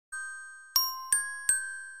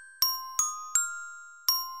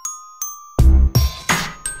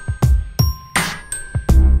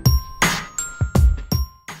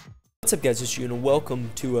What's up, guys? It's you, and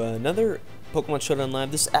welcome to another Pokemon Showdown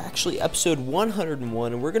Live. This is actually episode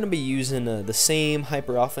 101, and we're going to be using the same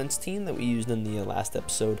hyper offense team that we used in the last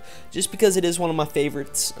episode, just because it is one of my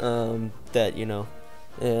favorites. That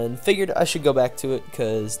and figured I should go back to it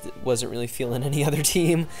because wasn't really feeling any other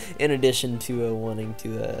team. In addition to wanting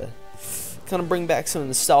to kind of bring back some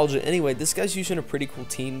nostalgia. Anyway, this guy's using a pretty cool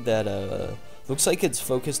team that looks like it's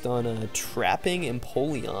focused on trapping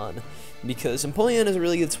Empoleon, because Empoleon is a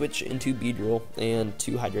really good switch into Beedrill and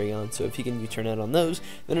to Hydreigon, so if he can U-turn out on those,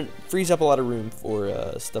 then it frees up a lot of room for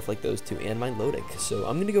stuff like those too, and my Lodic. So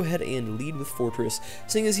I'm going to go ahead and lead with Fortress,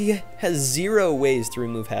 seeing as he has 0 ways to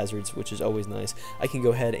remove hazards, which is always nice. I can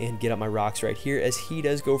go ahead and get up my rocks right here, as he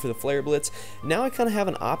does go for the Flare Blitz. Now I kind of have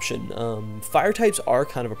an option. Fire types are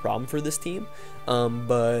kind of a problem for this team,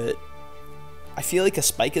 but I feel like a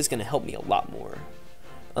Spike is going to help me a lot more,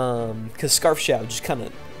 because Scarf Shadow just kind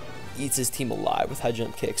of eats his team alive with High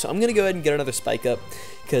Jump Kick. So I'm going to go ahead and get another Spike up,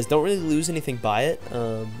 because don't really lose anything by it,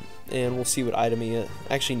 and we'll see what item he is.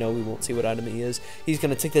 Actually, no, we won't see what item he is. He's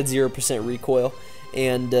going to take that 0% recoil,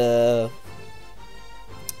 and does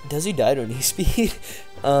he die to an E-Speed?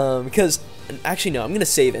 Because, actually no, I'm going to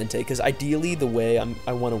save Entei, because ideally the way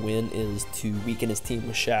I want to win is to weaken his team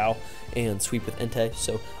with Shao and sweep with Entei.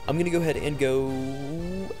 So I'm going to go ahead and go,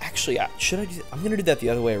 actually, should I do, I'm going to do that the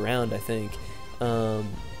other way around, I think. So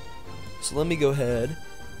let me go ahead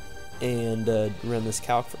and run this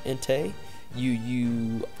calc for Entei.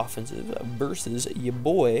 You offensive versus your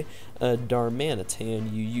boy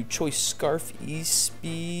Darmanitan. You choice Scarf.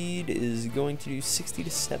 E-Speed is going to do 60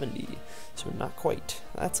 to 70, so not quite.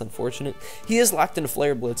 That's unfortunate. He is locked into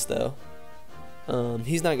Flare Blitz though.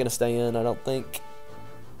 He's not gonna stay in, I don't think,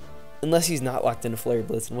 unless he's not locked into Flare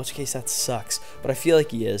Blitz, in which case that sucks. But I feel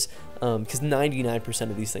like he is, because 99%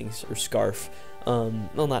 of these things are Scarf. Well,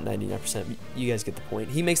 not 99%, you guys get the point.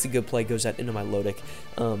 He makes a good play, goes out into my Lodic,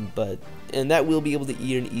 and that will be able to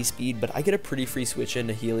eat an E-Speed, but I get a pretty free switch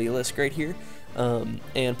into Heliolisk right here,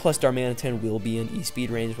 and plus Darmanitan will be in E-Speed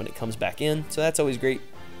range when it comes back in, so that's always great.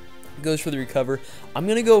 Goes for the recover. I'm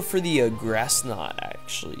going to go for the Grass Knot,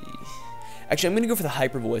 actually. Actually, I'm going to go for the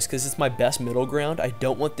Hyper Voice, because it's my best middle ground. I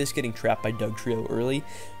don't want this getting trapped by Dugtrio early.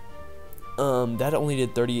 That only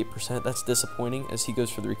did 38%. That's disappointing, as he goes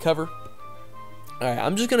for the recover. Alright,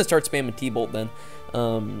 I'm just going to start spamming T-Bolt then.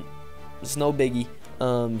 It's no biggie.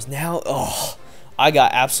 Now, oh, I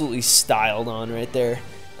got absolutely styled on right there.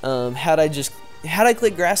 Had I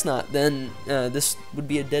clicked Grass Knot, then this would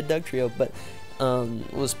be a dead Dugtrio, but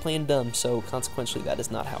was playing dumb, so consequently that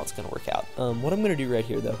is not how it's going to work out. What I'm going to do right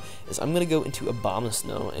here, though, is I'm going to go into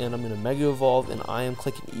Abomasnow, and I'm going to Mega Evolve, and I am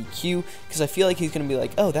clicking EQ, because I feel like he's going to be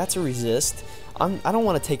like, oh, that's a resist. I don't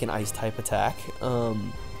want to take an Ice-type attack.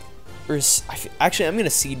 Actually, I'm going to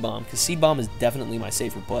Seed Bomb, because Seed Bomb is definitely my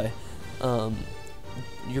safer play.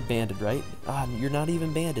 You're banded, right? You're not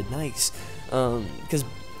even banded. Nice. Because,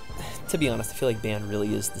 to be honest, I feel like Band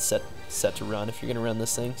really is the set to run if you're going to run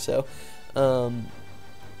this thing. So,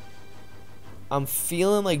 I'm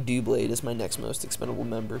feeling like Doublade is my next most expendable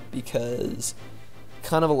member, because it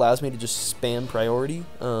kind of allows me to just spam priority.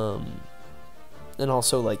 And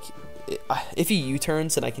also, like, if he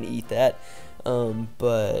U-turns, then I can eat that.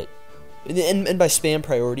 But... And by spam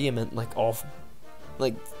priority, I meant like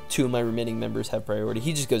like 2 of my remaining members have priority.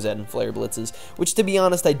 He just goes out and Flare Blitzes, which, to be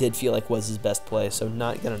honest, I did feel like was his best play, so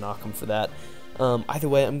not gonna knock him for that. Either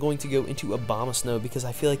way, I'm going to go into Abomasnow, because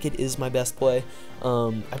I feel like it is my best play.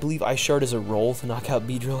 I believe Ice Shard is a roll to knock out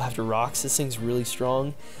Beedrill after rocks. This thing's really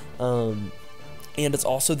strong, and it's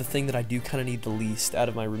also the thing that I do kind of need the least out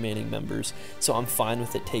of my remaining members, so I'm fine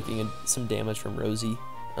with it taking some damage from Rosie.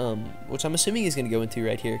 Which I'm assuming he's going to go into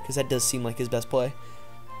right here, because that does seem like his best play.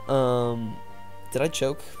 Did I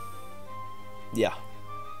choke? Yeah,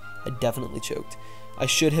 I definitely choked. I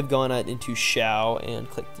should have gone out into Shao and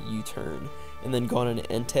clicked the U-turn, and then gone into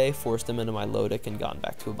Entei, forced him into my Lodic, and gone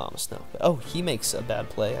back to Abomasnow. But, oh, he makes a bad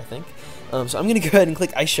play, I think. So I'm going to go ahead and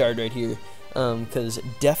click Ice Shard right here, because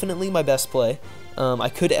definitely my best play. I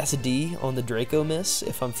could SD on the Draco miss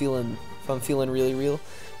if I'm feeling really real.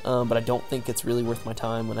 But I don't think it's really worth my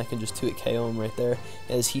time when I can just 2-hit KO him right there,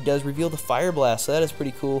 as he does reveal the Fire Blast, so that is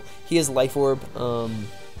pretty cool. He has Life Orb,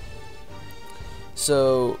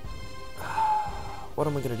 so what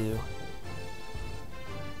am I going to do?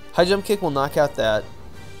 High Jump Kick will knock out that.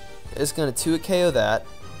 It's going to 2-hit KO that,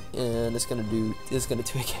 and it's going to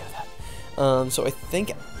 2-hit KO that. So I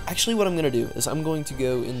think, actually what I'm going to do is I'm going to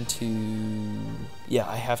go into, yeah,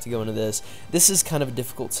 I have to go into this. This is kind of a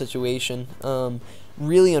difficult situation.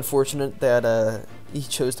 Really unfortunate that he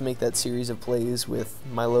chose to make that series of plays with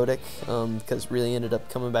my Lodic, because really ended up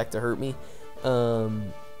coming back to hurt me.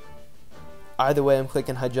 either way, I'm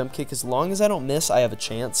clicking high jump kick. As long as I don't miss, I have a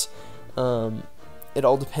chance. It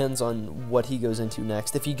all depends on what he goes into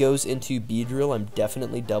next. If he goes into Beedrill, I'm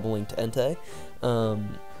definitely doubling to Entei.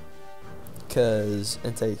 Because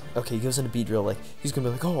Entei, okay, he goes into Beedrill, like, he's going to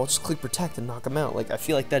be like, oh, I'll just click Protect and knock him out. Like, I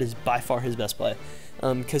feel like that is by far his best play.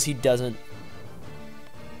 Because he doesn't,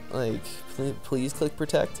 like, please click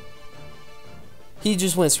Protect. He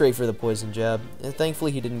just went straight for the poison jab. And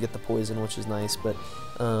thankfully, he didn't get the poison, which is nice. But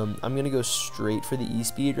I'm going to go straight for the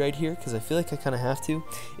E-Speed right here because I feel like I kind of have to.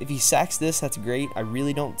 If he sacks this, that's great. I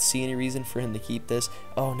really don't see any reason for him to keep this.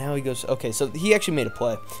 Oh, now he goes... Okay, so he actually made a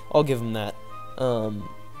play. I'll give him that.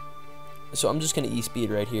 So I'm just going to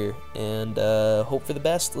E-Speed right here and hope for the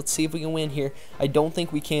best. Let's see if we can win here. I don't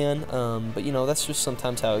think we can, but, you know, that's just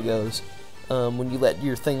sometimes how it goes. When you let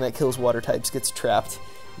your thing that kills water types gets trapped,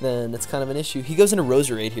 then it's kind of an issue. He goes into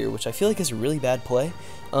Roserade here, which I feel like is a really bad play,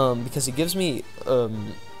 because it gives me a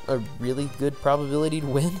really good probability to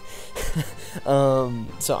win.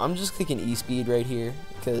 So I'm just clicking E-Speed right here,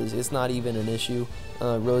 because it's not even an issue.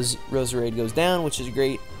 Roserade goes down, which is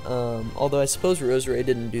great, although I suppose Roserade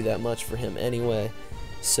didn't do that much for him anyway.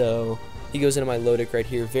 So he goes into my Lodic right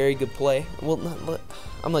here. Very good play. Well,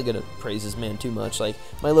 I'm not going to praise this man too much. Like,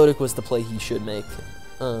 my Lodic was the play he should make.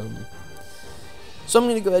 So I'm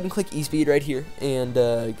going to go ahead and click E-Speed right here and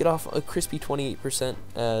get off a crispy 28%,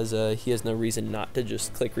 as he has no reason not to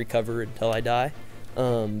just click Recover until I die.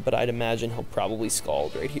 But I'd imagine he'll probably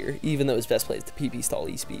Scald right here, even though his best play is the PP stall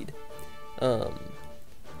E-Speed.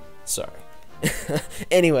 Sorry.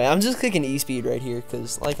 Anyway, I'm just clicking E-Speed right here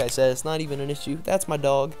because, like I said, it's not even an issue. That's my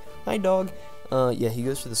dog. My dog. Yeah, he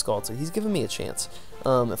goes for the Scald, so he's giving me a chance.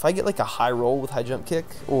 If I get like a high roll with high jump kick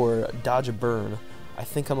or dodge a burn, I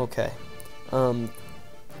think I'm okay.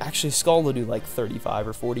 Actually, Scald will do like 35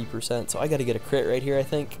 or 40%, so I got to get a crit right here, I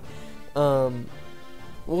think.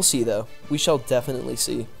 We'll see, though. We shall definitely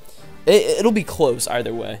see. It'll be close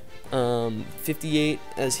either way. 58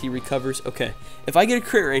 as he recovers. Okay, if I get a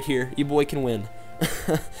crit right here, your boy can win.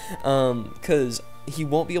 Because he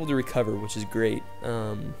won't be able to recover, which is great.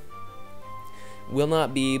 Will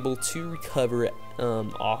not be able to recover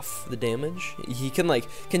off the damage. He can, like,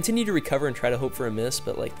 continue to recover and try to hope for a miss,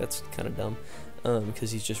 but, like, that's kind of dumb. Because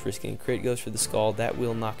he's just risking a crit. Goes for the Scald. That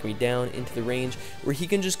will knock me down into the range where he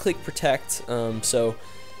can just click Protect. So,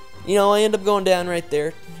 you know, I end up going down right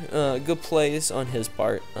there. Good plays on his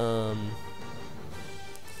part.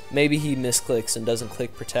 Maybe he misclicks and doesn't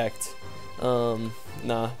click Protect.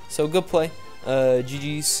 Nah. So, good play.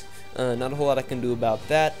 GG's. Not a whole lot I can do about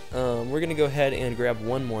that. We're going to go ahead and grab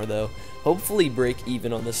one more, though. Hopefully break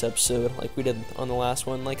even on this episode like we did on the last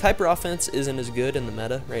one. Like, Hyper Offense isn't as good in the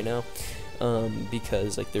meta right now.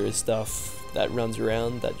 Because like there is stuff that runs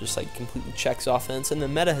around that just like completely checks offense, and the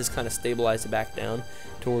meta has kind of stabilized it back down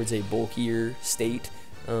towards a bulkier state.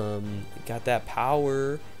 Got that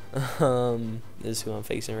power. This is who I'm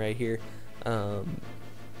facing right here. I'm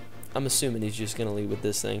assuming he's just gonna lead with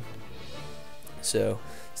this thing, so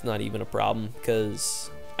it's not even a problem because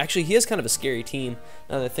actually he has kind of a scary team.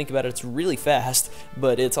 Now that I think about it, it's really fast,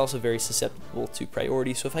 but it's also very susceptible to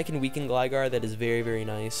priority. So if I can weaken Gligar, that is very, very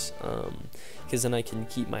nice, because then I can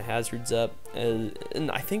keep my hazards up.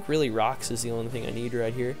 And I think really Rocks is the only thing I need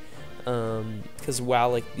right here, because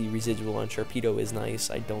while like the residual on Sharpedo is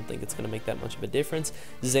nice, I don't think it's going to make that much of a difference.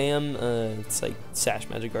 Zam, it's like Sash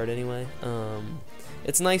Magic Guard anyway.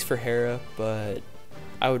 It's nice for Hera, but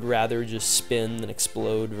I would rather just spin than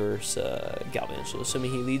explode versus Galvantula,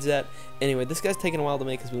 assuming he leads that. Anyway, this guy's taking a while to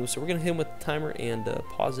make his move, so we're going to hit him with the timer and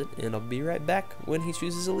pause it, and I'll be right back when he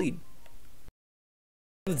chooses a lead.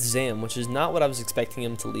 With Zam, which is not what I was expecting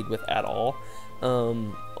him to lead with at all.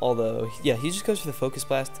 Although, yeah, he just goes for the Focus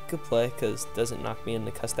Blast. Good play, because it doesn't knock me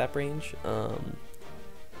into Custap range.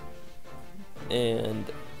 And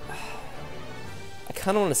I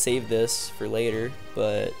kind of want to save this for later,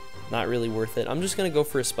 but not really worth it. I'm just going to go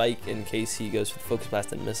for a Spike in case he goes for the Focus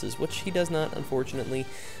Blast and misses, which he does not, unfortunately.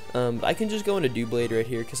 But I can just go into Doublade right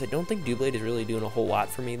here, because I don't think Doublade is really doing a whole lot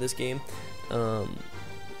for me this game.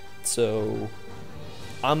 So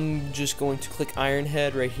I'm just going to click Iron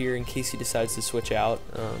Head right here in case he decides to switch out,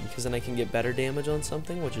 because then I can get better damage on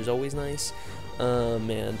something, which is always nice.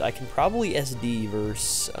 And I can probably SD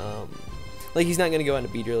versus... like, he's not going to go into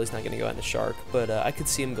Beedrill, he's not going to go into Shark, but I could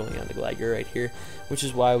see him going on to Gligar right here, which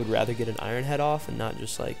is why I would rather get an Iron Head off and not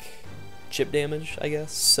just, like, chip damage, I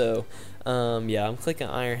guess. So, yeah, I'm clicking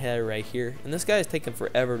Iron Head right here, and this guy is taking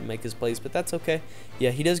forever to make his plays, but that's okay. Yeah,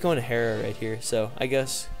 he does go into Hera right here, so I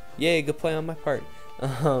guess, yay, good play on my part.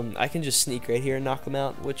 I can just sneak right here and knock him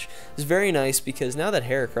out, which is very nice, because now that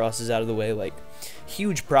Heracross is out of the way, like,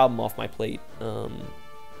 huge problem off my plate.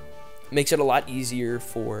 makes it a lot easier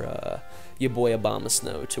for your boy Obama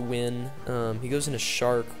Snow to win. He goes into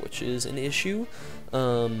Shark, which is an issue.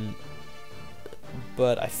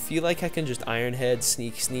 But I feel like I can just Iron Head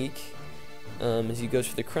sneak as he goes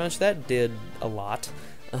for the crunch. That did a lot.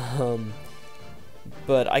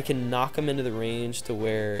 But I can knock him into the range to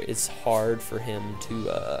where it's hard for him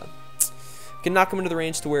to can knock him into the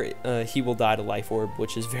range to where he will die to Life Orb,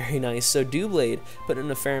 which is very nice. So Doublade put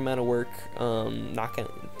in a fair amount of work,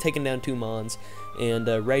 taking down 2 Mons, and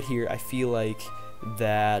right here I feel like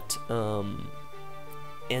that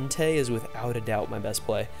Entei is without a doubt my best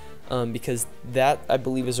play. Because that, I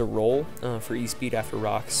believe, is a roll for E-Speed after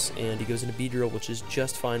rocks, and he goes into B-Drill, which is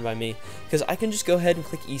just fine by me, because I can just go ahead and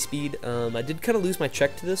click E-Speed. I did kind of lose my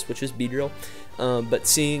check to this, which is B-Drill, but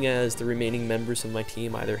seeing as the remaining members of my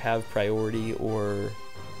team either have priority or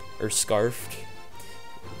scarfed,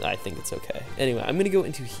 I think it's okay. Anyway, I'm going to go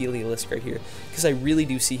into Heliolisk right here, because I really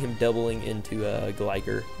do see him doubling into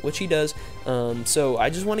Gligar, which he does. So I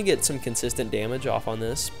just want to get some consistent damage off on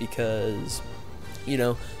this, because you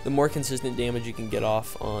know, the more consistent damage you can get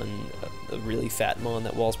off on a really fat Mon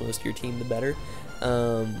that walls most of your team, the better.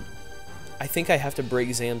 I think I have to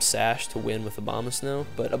break Zam's Sash to win with Abomasnow,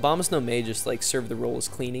 but Abomasnow may just like serve the role as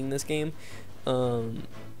cleaning this game.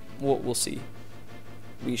 We'll see.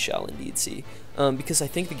 We shall indeed see. Because I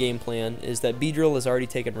think the game plan is that B-Drill has already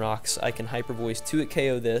taken rocks. I can Hyper Voice 2 it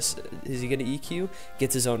KO this. Is he going to EQ?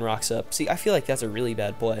 Gets his own rocks up. See, I feel like that's a really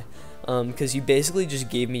bad play. Because you basically just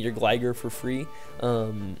gave me your Gligar for free.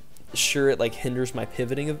 Sure, it like hinders my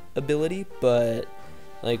pivoting ability, but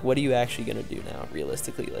like, what are you actually gonna do now,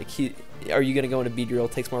 realistically? Like, are you gonna go into B-Drill,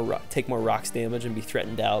 take more rocks damage, and be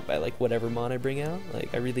threatened out by like whatever Mon I bring out?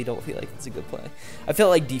 Like, I really don't feel like it's a good play. I felt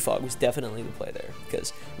like Defog was definitely the play there because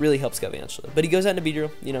it really helps Galvantula. But he goes out into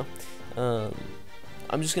B-Drill, you know.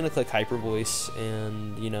 I'm just gonna click Hyper Voice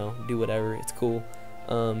and you know do whatever. It's cool.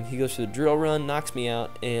 He goes for the Drill Run, knocks me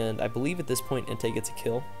out, and I believe at this point Entei gets a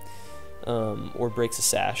kill, or breaks a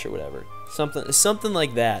Sash or whatever, something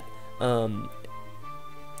like that.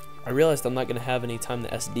 I realized I'm not going to have any time to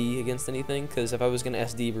SD against anything, because if I was going to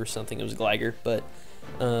SD versus something, it was Gligar. But,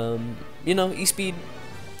 you know, E-Speed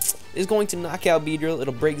is going to knock out B-Drill.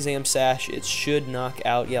 It'll break Zam's Sash. It should knock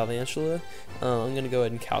out Galvantula. I'm going to go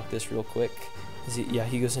ahead and calc this real quick. Yeah,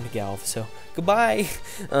 he goes into Galv, so goodbye.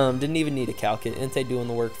 Didn't even need to calc it. Entei doing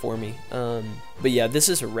the work for me. But yeah, this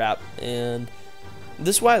is a wrap, and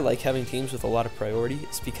this is why I like having teams with a lot of priority.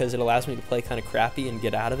 It's because it allows me to play kind of crappy and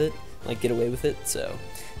get out of it, like get away with it. So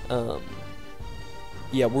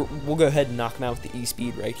yeah, we'll go ahead and knock him out with the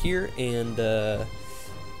E-Speed right here, and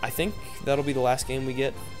I think that'll be the last game we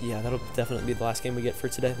get. Yeah, that'll definitely be the last game we get for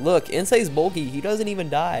today. Look, Entei's bulky. He doesn't even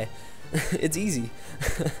die. It's easy.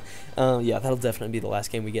 Yeah, that'll definitely be the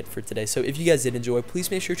last game we get for today. So if you guys did enjoy,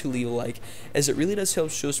 please make sure to leave a like, as it really does help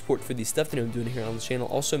show support for the stuff that I'm doing here on the channel.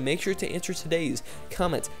 Also, make sure to answer today's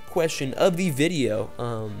comment question of the video.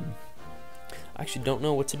 I actually don't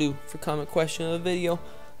know what to do for comment question of the video.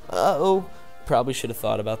 Uh-oh. Probably should have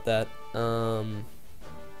thought about that. Are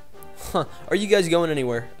you guys going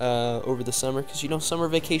anywhere over the summer? Because, you know, summer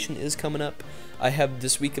vacation is coming up. I have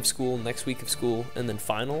this week of school, next week of school, and then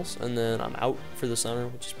finals, and then I'm out for the summer,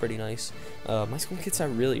 which is pretty nice. My school gets out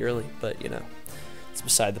really early, but, you know, it's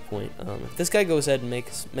beside the point. If this guy goes ahead and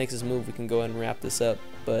makes his move, we can go ahead and wrap this up.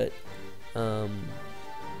 But, come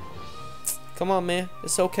on, man.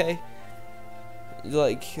 It's okay.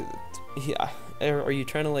 Like, yeah. Are you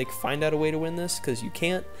trying to like find out a way to win this? Because you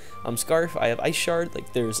can't. I'm Scarf. I have Ice Shard.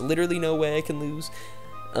 Like, there's literally no way I can lose.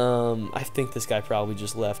 I think this guy probably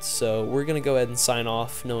just left. So we're gonna go ahead and sign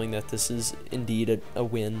off, knowing that this is indeed a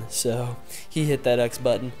win. So he hit that X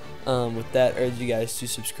button. With that, I urge you guys to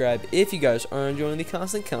subscribe if you guys are enjoying the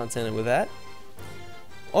constant content. And with that,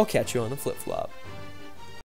 I'll catch you on the flip flop.